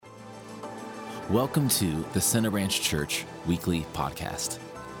Welcome to the Centerbranch Church Weekly Podcast.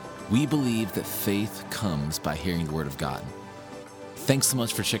 We believe that faith comes by hearing the Word of God. Thanks so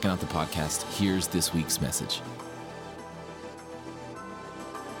much for checking out the podcast. Here's this week's message.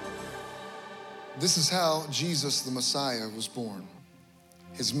 This is how Jesus the Messiah was born.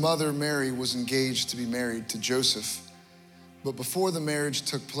 His mother Mary was engaged to be married to Joseph, but before the marriage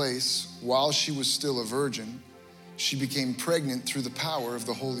took place, while she was still a virgin, she became pregnant through the power of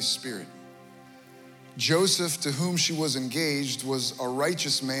the Holy Spirit. Joseph, to whom she was engaged, was a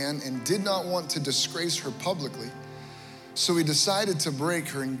righteous man and did not want to disgrace her publicly, so he decided to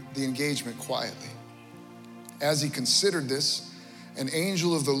break the engagement quietly. As he considered this, an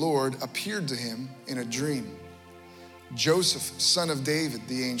angel of the Lord appeared to him in a dream. "Joseph, son of David,"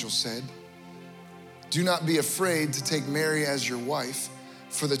 the angel said, "do not be afraid to take Mary as your wife,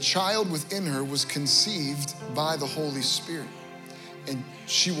 for the child within her was conceived by the Holy Spirit, and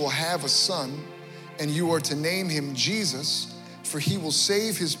she will have a son, and you are to name him Jesus, for he will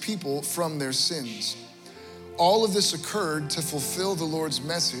save his people from their sins." All of this occurred to fulfill the Lord's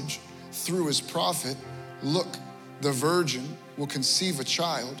message through his prophet, "Look, the virgin will conceive a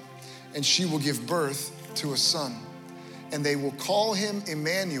child, and she will give birth to a son, and they will call him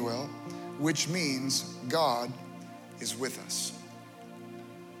Emmanuel," which means God is with us.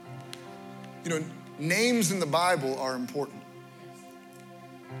 You know, names in the Bible are important.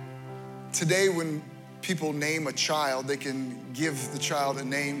 Today, when people name a child, they can give the child a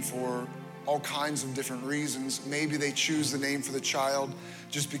name for all kinds of different reasons. Maybe they choose the name for the child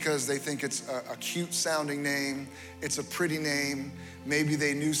just because they think it's a cute sounding name, it's a pretty name. Maybe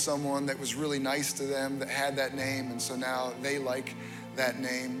they knew someone that was really nice to them that had that name, and so now they like that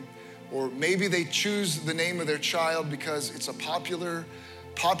name. Or maybe they choose the name of their child because it's a popular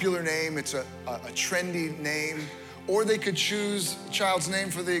name, it's a trendy name. Or they could choose a child's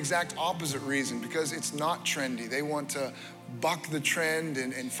name for the exact opposite reason, because it's not trendy. They want to buck the trend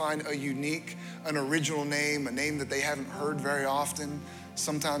and find a unique, an original name, a name that they haven't heard very often.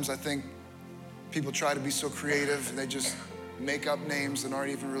 Sometimes I think people try to be so creative and they just make up names that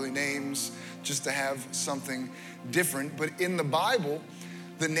aren't even really names just to have something different. But in the Bible,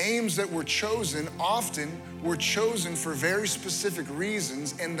 the names that were chosen often were chosen for very specific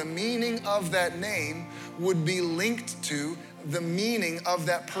reasons, and the meaning of that name would be linked to the meaning of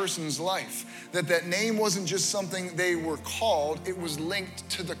that person's life. That name wasn't just something they were called, it was linked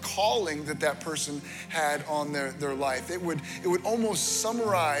to the calling that that person had on their life. It would almost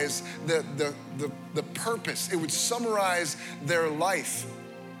summarize the purpose. It would summarize their life.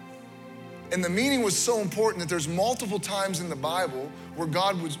 And the meaning was so important that there's multiple times in the Bible where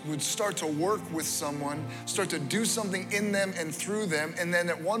God would start to work with someone, start to do something in them and through them, and then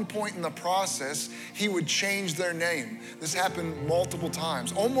at one point in the process, he would change their name. This happened multiple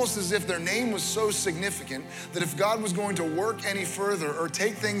times, almost as if their name was so significant that if God was going to work any further or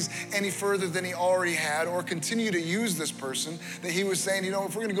take things any further than he already had, or continue to use this person, that he was saying, you know,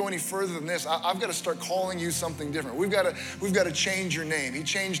 if we're gonna go any further than this, I've gotta start calling you something different. We've gotta change your name. He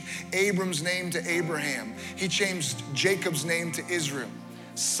changed Abram's name to Abraham. He changed Jacob's name to Israel,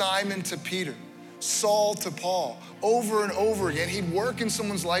 Simon to Peter, Saul to Paul. Over and over again, he'd work in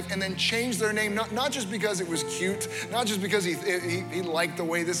someone's life and then change their name, not just because it was cute, not just because he liked the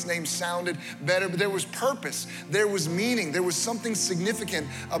way this name sounded better, but there was purpose, there was meaning, there was something significant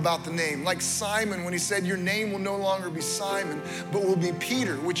about the name. Like Simon, when he said, your name will no longer be Simon, but will be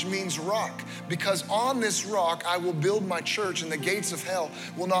Peter, which means rock, because on this rock I will build my church and the gates of hell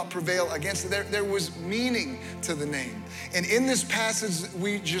will not prevail against it. There was meaning to the name. And in this passage that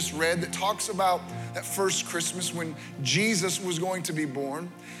we just read that talks about that first Christmas when Jesus was going to be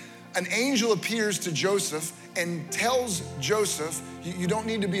born, an angel appears to Joseph and tells Joseph, you don't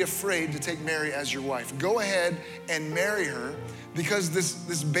need to be afraid to take Mary as your wife. Go ahead and marry her, because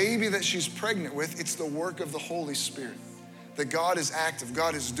this baby that she's pregnant with, it's the work of the Holy Spirit. That God is active,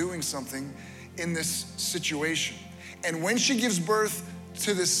 God is doing something in this situation. And when she gives birth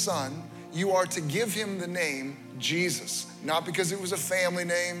to this son, you are to give him the name Jesus. Not because it was a family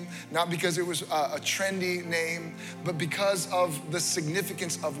name, not because it was a trendy name, but because of the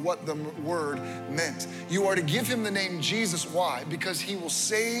significance of what the word meant. You are to give him the name Jesus. Why? Because he will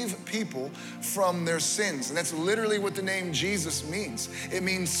save people from their sins. And that's literally what the name Jesus means. It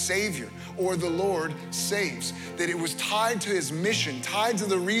means Savior, or the Lord saves. That it was tied to his mission, tied to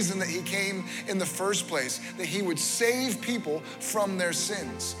the reason that he came in the first place, that he would save people from their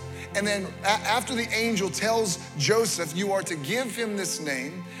sins. And then after the angel tells Joseph, you are to give him this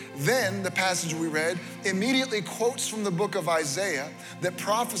name, then the passage we read immediately quotes from the book of Isaiah that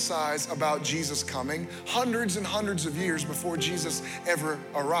prophesies about Jesus coming hundreds and hundreds of years before Jesus ever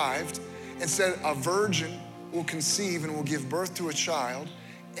arrived. and said, a virgin will conceive and will give birth to a child,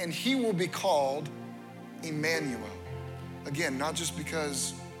 and he will be called Emmanuel. Again, not just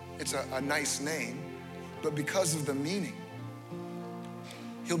because it's a nice name, but because of the meaning.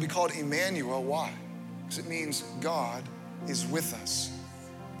 He'll be called Emmanuel. Why? Because it means God is with us.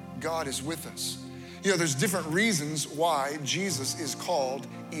 God is with us. You know, there's different reasons why Jesus is called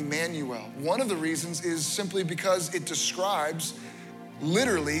Emmanuel. One of the reasons is simply because it describes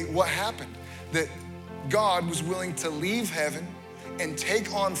literally what happened, that God was willing to leave heaven and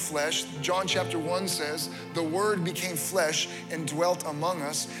take on flesh. John chapter 1 says, the Word became flesh and dwelt among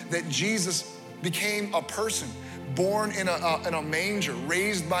us, that Jesus became a person, born in a manger,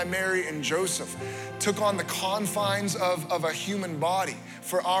 raised by Mary and Joseph, took on the confines of a human body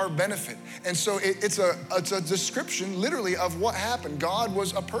for our benefit. And so it's a description literally of what happened. God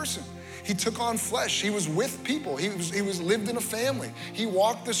was a person. He took on flesh. He was with people. He lived in a family. He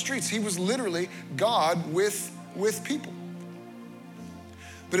walked the streets. He was literally God with people.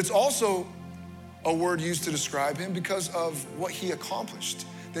 But it's also a word used to describe him because of what he accomplished.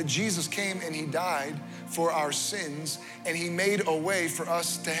 That Jesus came and he died for our sins, and he made a way for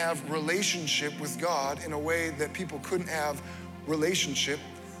us to have relationship with God in a way that people couldn't have relationship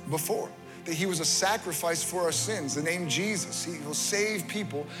before. That he was a sacrifice for our sins. The name Jesus, he will save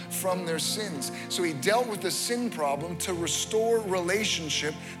people from their sins. So he dealt with the sin problem to restore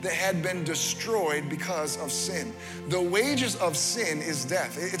relationship that had been destroyed because of sin. The wages of sin is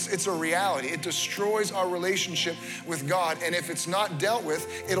death. It's a reality. It destroys our relationship with God. And if it's not dealt with,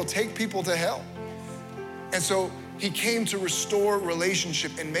 it'll take people to hell. And so he came to restore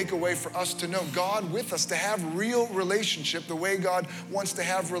relationship and make a way for us to know God with us, to have real relationship the way God wants to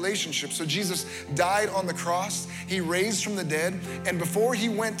have relationship. So Jesus died on the cross, he raised from the dead, and before he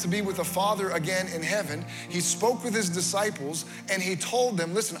went to be with the Father again in heaven, he spoke with his disciples and he told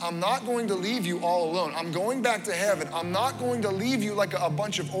them, listen, I'm not going to leave you all alone. I'm going back to heaven. I'm not going to leave you like a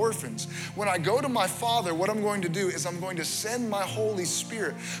bunch of orphans. When I go to my Father, what I'm going to do is I'm going to send my Holy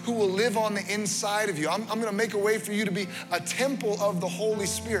Spirit who will live on the inside of you. I'm going to make a way for you to be a temple of the Holy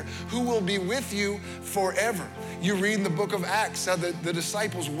Spirit who will be with you forever. You read in the book of Acts how the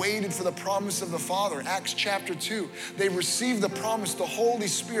disciples waited for the promise of the Father. Acts chapter 2, they received the promise, the Holy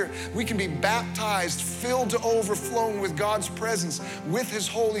Spirit. We can be baptized, filled to overflowing with God's presence, with his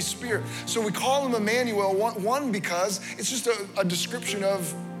Holy Spirit. So we call him Emmanuel, one because it's just a description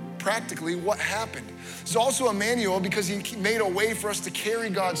of practically what happened. He's also Emmanuel because he made a way for us to carry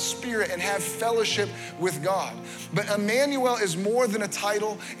God's Spirit and have fellowship with God. But Emmanuel is more than a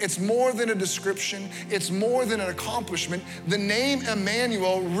title. It's more than a description. It's more than an accomplishment. The name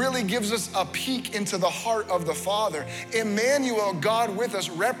Emmanuel really gives us a peek into the heart of the Father. Emmanuel, God with us,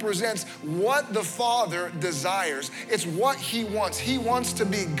 represents what the Father desires. It's what he wants. He wants to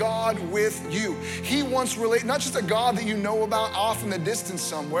be God with you. He wants not just a God that you know about off in the distance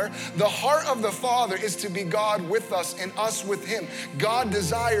somewhere. The heart of the Father is to be God with us and us with him. God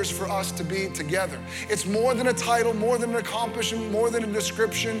desires for us to be together. It's more than a title, more than an accomplishment, more than a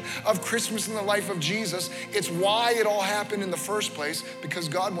description of Christmas in the life of Jesus. It's why it all happened in the first place, because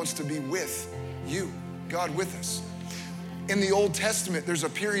God wants to be with you, God with us. In the Old Testament, there's a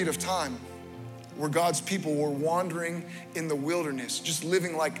period of time where God's people were wandering in the wilderness, just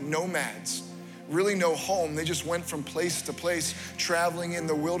living like nomads. Really no home. They just went from place to place, traveling in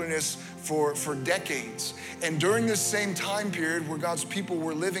the wilderness for decades. And during this same time period where God's people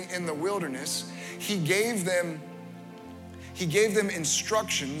were living in the wilderness, he gave them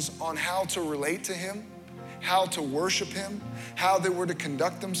instructions on how to relate to him, how to worship him, how they were to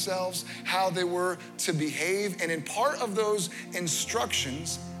conduct themselves, how they were to behave. And in part of those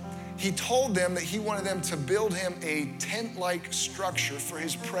instructions, he told them that he wanted them to build him a tent-like structure for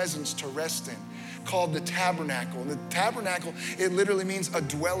his presence to rest in, called the tabernacle. And the tabernacle, it literally means a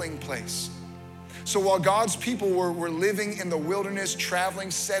dwelling place. So while God's people were living in the wilderness, traveling,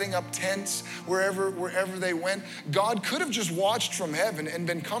 setting up tents wherever they went, God could have just watched from heaven and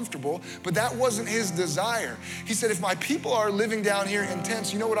been comfortable, but that wasn't his desire. He said, if my people are living down here in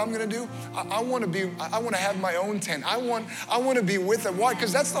tents, you know what I'm gonna do? I wanna have my own tent. I want to be with them. Why?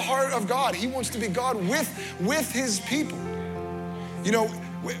 Because that's the heart of God. He wants to be God with his people. You know,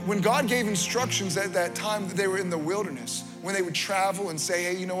 when God gave instructions at that time that they were in the wilderness, when they would travel and say,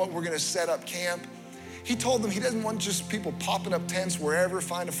 hey, you know what, we're gonna set up camp. He told them he doesn't want just people popping up tents wherever,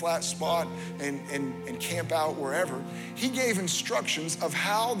 find a flat spot and camp out wherever. He gave instructions of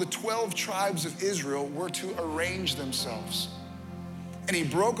how the 12 tribes of Israel were to arrange themselves. And he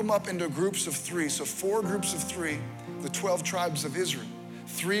broke them up into groups of 3. So 4 groups of 3, the 12 tribes of Israel.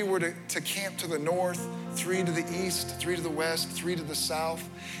 3 were to camp to the north, 3 to the east, 3 to the west, 3 to the south.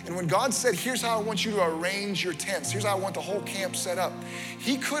 And when God said, here's how I want you to arrange your tents, here's how I want the whole camp set up,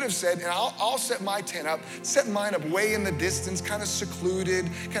 he could have said, and I'll set my tent up, set mine up way in the distance, kind of secluded,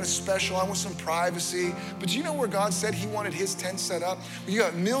 kind of special. I want some privacy. But do you know where God said he wanted his tent set up? You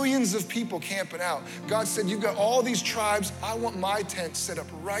got millions of people camping out. God said, you've got all these tribes. I want my tent set up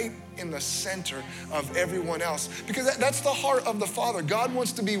right in the center of everyone else. Because that's the heart of the Father. God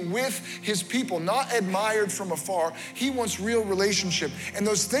wants to be with his people, not admired from afar. He wants real relationship. And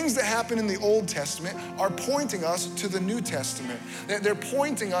those things that happen in the Old Testament are pointing us to the New Testament. They're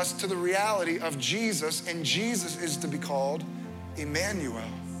pointing us to the reality of Jesus, and Jesus is to be called Emmanuel,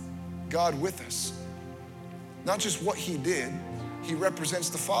 God with us. Not just what he did, he represents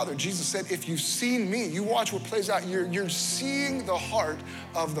the Father. Jesus said, if you've seen me, you watch what plays out, you're seeing the heart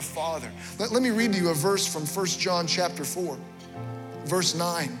of the Father. Let me read to you a verse from 1 John chapter 4, verse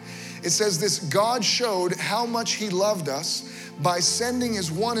 9. It says this, God showed how much he loved us by sending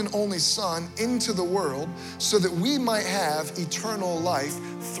his one and only Son into the world so that we might have eternal life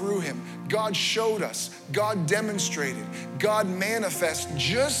through him. God showed us, God demonstrated, God manifests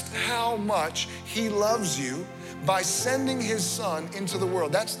just how much he loves you by sending his Son into the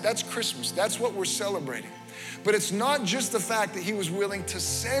world. That's Christmas. That's what we're celebrating. But it's not just the fact that he was willing to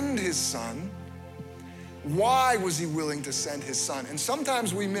send his Son. Why was he willing to send his Son? And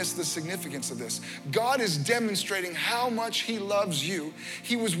sometimes we miss the significance of this. God is demonstrating how much he loves you.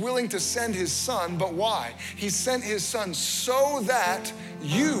 He was willing to send his Son, but why? He sent his Son so that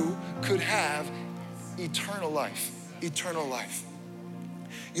you could have eternal life. Eternal life.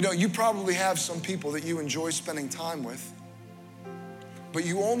 You know, you probably have some people that you enjoy spending time with, but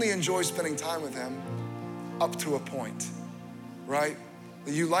you only enjoy spending time with them up to a point, right?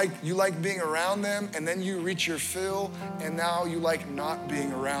 You like being around them, and then you reach your fill, and now you like not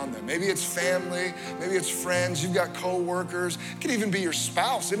being around them. Maybe it's family, maybe it's friends, you've got co-workers, it could even be your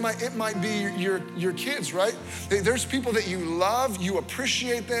spouse, it might be your kids, right? There's people that you love, you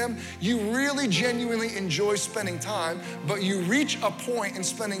appreciate them, you really genuinely enjoy spending time, but you reach a point in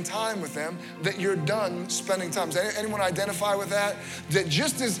spending time with them that you're done spending time. Does anyone identify with that? That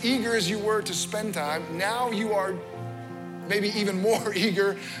just as eager as you were to spend time, now you are maybe even more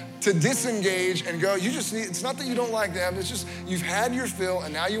eager to disengage and go. It's not that you don't like them, it's just you've had your fill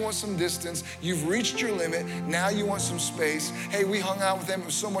and now you want some distance. You've reached your limit, now you want some space. Hey, we hung out with them, it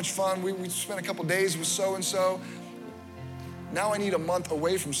was so much fun. We spent a couple days with so-and-so. Now I need a month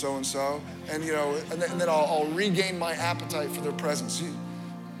away from so-and-so, and then I'll regain my appetite for their presence.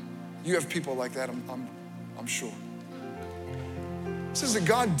 You have people like that, I'm sure. It says that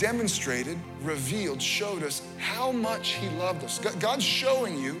God demonstrated, revealed, showed us how much he loved us. God's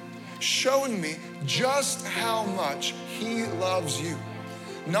showing me just how much he loves you.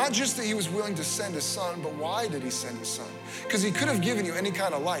 Not just that he was willing to send his Son, but why did he send his Son? Because he could have given you any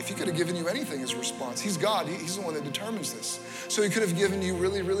kind of life. He could have given you anything as a response. He's God. He's the one that determines this. So he could have given you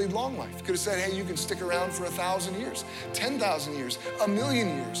really, really long life. He could have said, hey, you can stick around for 1,000 years, 10,000 years,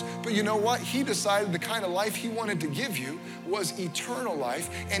 1,000,000 years. But you know what? He decided the kind of life he wanted to give you was eternal life.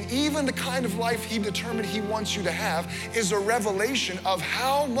 And even the kind of life he determined he wants you to have is a revelation of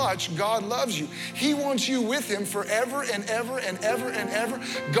how much God loves you. He wants you with him forever and ever and ever and ever.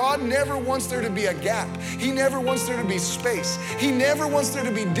 God never wants there to be a gap. He never wants there to be space. He never wants there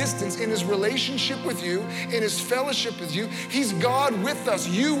to be distance in his relationship with you, in his fellowship with you. He's God with us,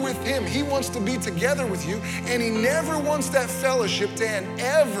 you with him. He wants to be together with you, and he never wants that fellowship to end,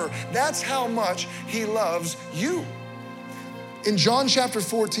 ever. That's how much he loves you. In John chapter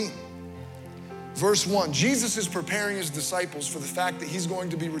 14, verse 1, Jesus is preparing his disciples for the fact that he's going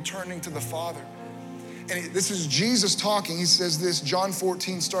to be returning to the Father. And this is Jesus talking. He says this, John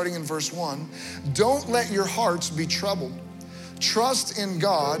 14, starting in verse 1, don't let your hearts be troubled. Trust in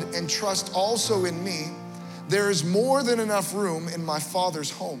God and trust also in me. There is more than enough room in my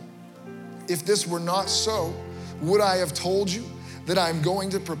Father's home. If this were not so, would I have told you that I'm going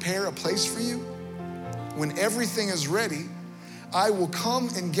to prepare a place for you? When everything is ready, I will come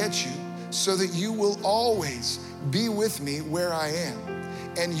and get you so that you will always be with me where I am.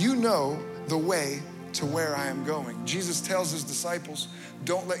 And you know the way to where I am going. Jesus tells his disciples,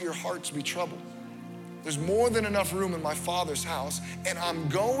 don't let your hearts be troubled. There's more than enough room in my Father's house, and I'm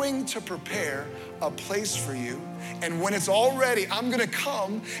going to prepare a place for you. And when it's all ready, I'm gonna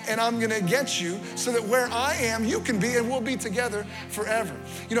come and I'm gonna get you so that where I am, you can be, and we'll be together forever.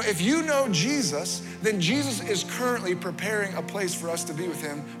 You know, if you know Jesus, then Jesus is currently preparing a place for us to be with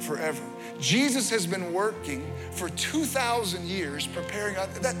him forever. Jesus has been working for 2,000 years preparing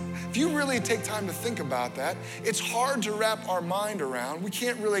that. If you really take time to think about that, it's hard to wrap our mind around. We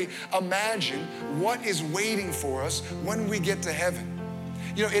can't really imagine what is waiting for us when we get to heaven.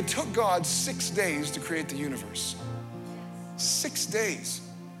 You know, it took God 6 days to create the universe. 6 days.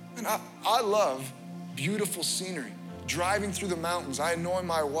 And I love beautiful scenery. Driving through the mountains, I annoy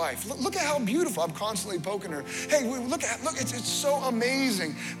my wife. Look at how beautiful. I'm constantly poking her. Hey, look, it's so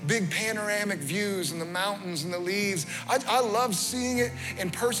amazing. Big panoramic views and the mountains and the leaves. I love seeing it in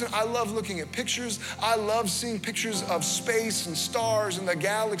person. I love looking at pictures. I love seeing pictures of space and stars and the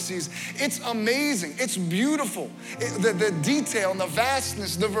galaxies. It's amazing. It's beautiful. The detail and the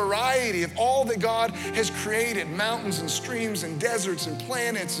vastness, the variety of all that God has created, mountains and streams and deserts and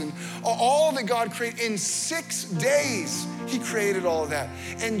planets and all that God created in 6 days. He created all of that.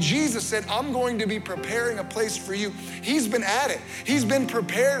 And Jesus said, I'm going to be preparing a place for you. He's been at it. He's been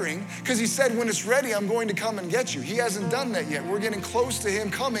preparing because he said, when it's ready, I'm going to come and get you. He hasn't done that yet. We're getting close to him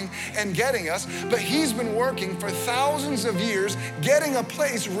coming and getting us. But he's been working for thousands of years, getting a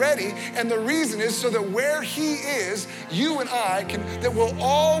place ready. And the reason is so that where he is, you and I that we'll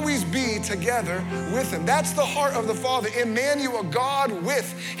always be together with him. That's the heart of the Father. Emmanuel, God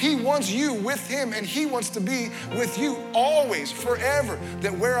with. He wants you with him, and he wants to be with you always, forever,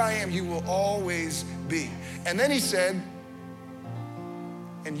 that where I am, you will always be. And then he said,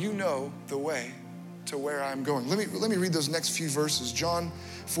 and you know the way to where I'm going. Let me read those next few verses. John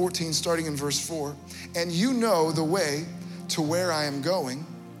 14, starting in verse 4. And you know the way to where I am going.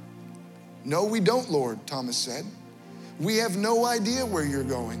 No, we don't, Lord, Thomas said. We have no idea where you're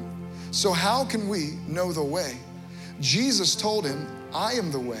going. So how can we know the way? Jesus told him, I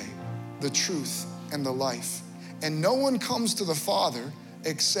am the way, the truth, and the life. And no one comes to the Father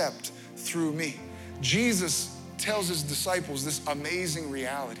except through me. Jesus tells his disciples this amazing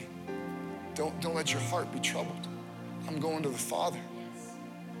reality. Don't let your heart be troubled. I'm going to the Father.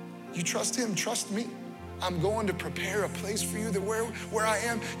 You trust him, trust me. I'm going to prepare a place for you that where I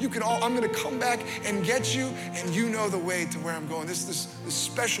am, I'm going to come back and get you, and you know the way to where I'm going. This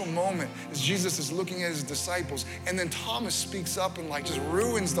special moment as Jesus is looking at his disciples, and then Thomas speaks up and just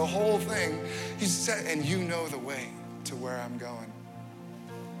ruins the whole thing. He said, and you know the way to where I'm going.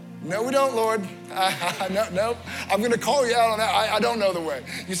 No, we don't, Lord. No, I'm going to call you out on that. I don't know the way.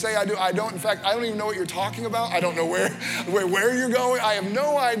 You say I do. I don't. In fact, I don't even know what you're talking about. I don't know where you're going. I have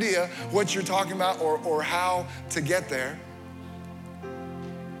no idea what you're talking about or how to get there.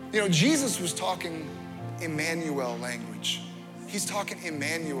 You know, Jesus was talking Emmanuel language. He's talking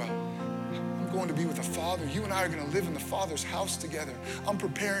Emmanuel. I'm going to be with the Father. You and I are going to live in the Father's house together. I'm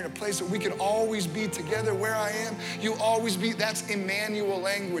preparing a place that we can always be together. Where I am, you'll always be. That's Emmanuel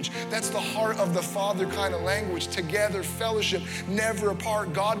language. That's the heart of the Father kind of language. Together, fellowship, never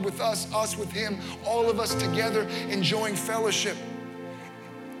apart. God with us with him, all of us together enjoying fellowship.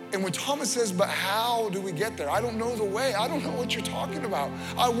 And when Thomas says, but how do we get there? I don't know the way. I don't know what you're talking about.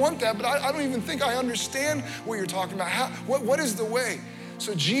 I want that, but I don't even think I understand what you're talking about. What is the way?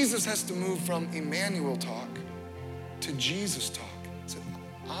 So Jesus has to move from Emmanuel talk to Jesus talk. He said,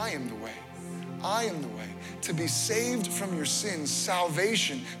 I am the way. I am the way. To be saved from your sins,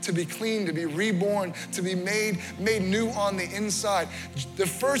 salvation, to be clean, to be reborn, to be made new on the inside. The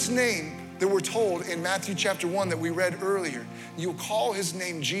first name that we're told in Matthew chapter 1 that we read earlier, you'll call his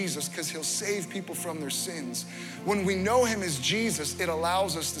name Jesus because he'll save people from their sins. When we know him as Jesus, it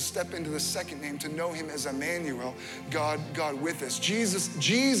allows us to step into the second name, to know him as Emmanuel, God with us.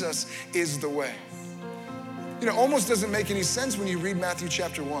 Jesus is the way. You know, almost doesn't make any sense when you read Matthew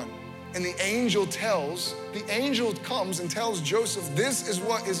chapter 1. And the angel comes and tells Joseph, this is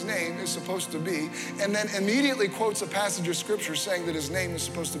what his name is supposed to be, and then immediately quotes a passage of scripture saying that his name is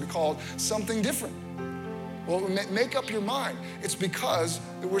supposed to be called something different. Well, make up your mind. It's because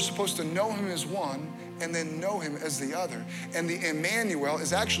that we're supposed to know him as one and then know him as the other. And the Emmanuel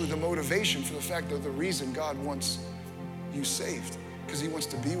is actually the motivation for the fact that the reason God wants you saved, because he wants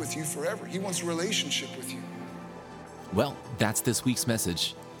to be with you forever. He wants a relationship with you. Well, that's this week's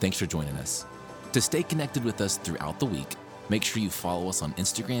message. Thanks for joining us. To stay connected with us throughout the week, make sure you follow us on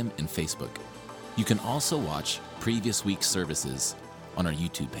Instagram and Facebook. You can also watch previous week's services on our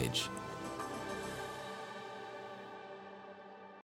YouTube page.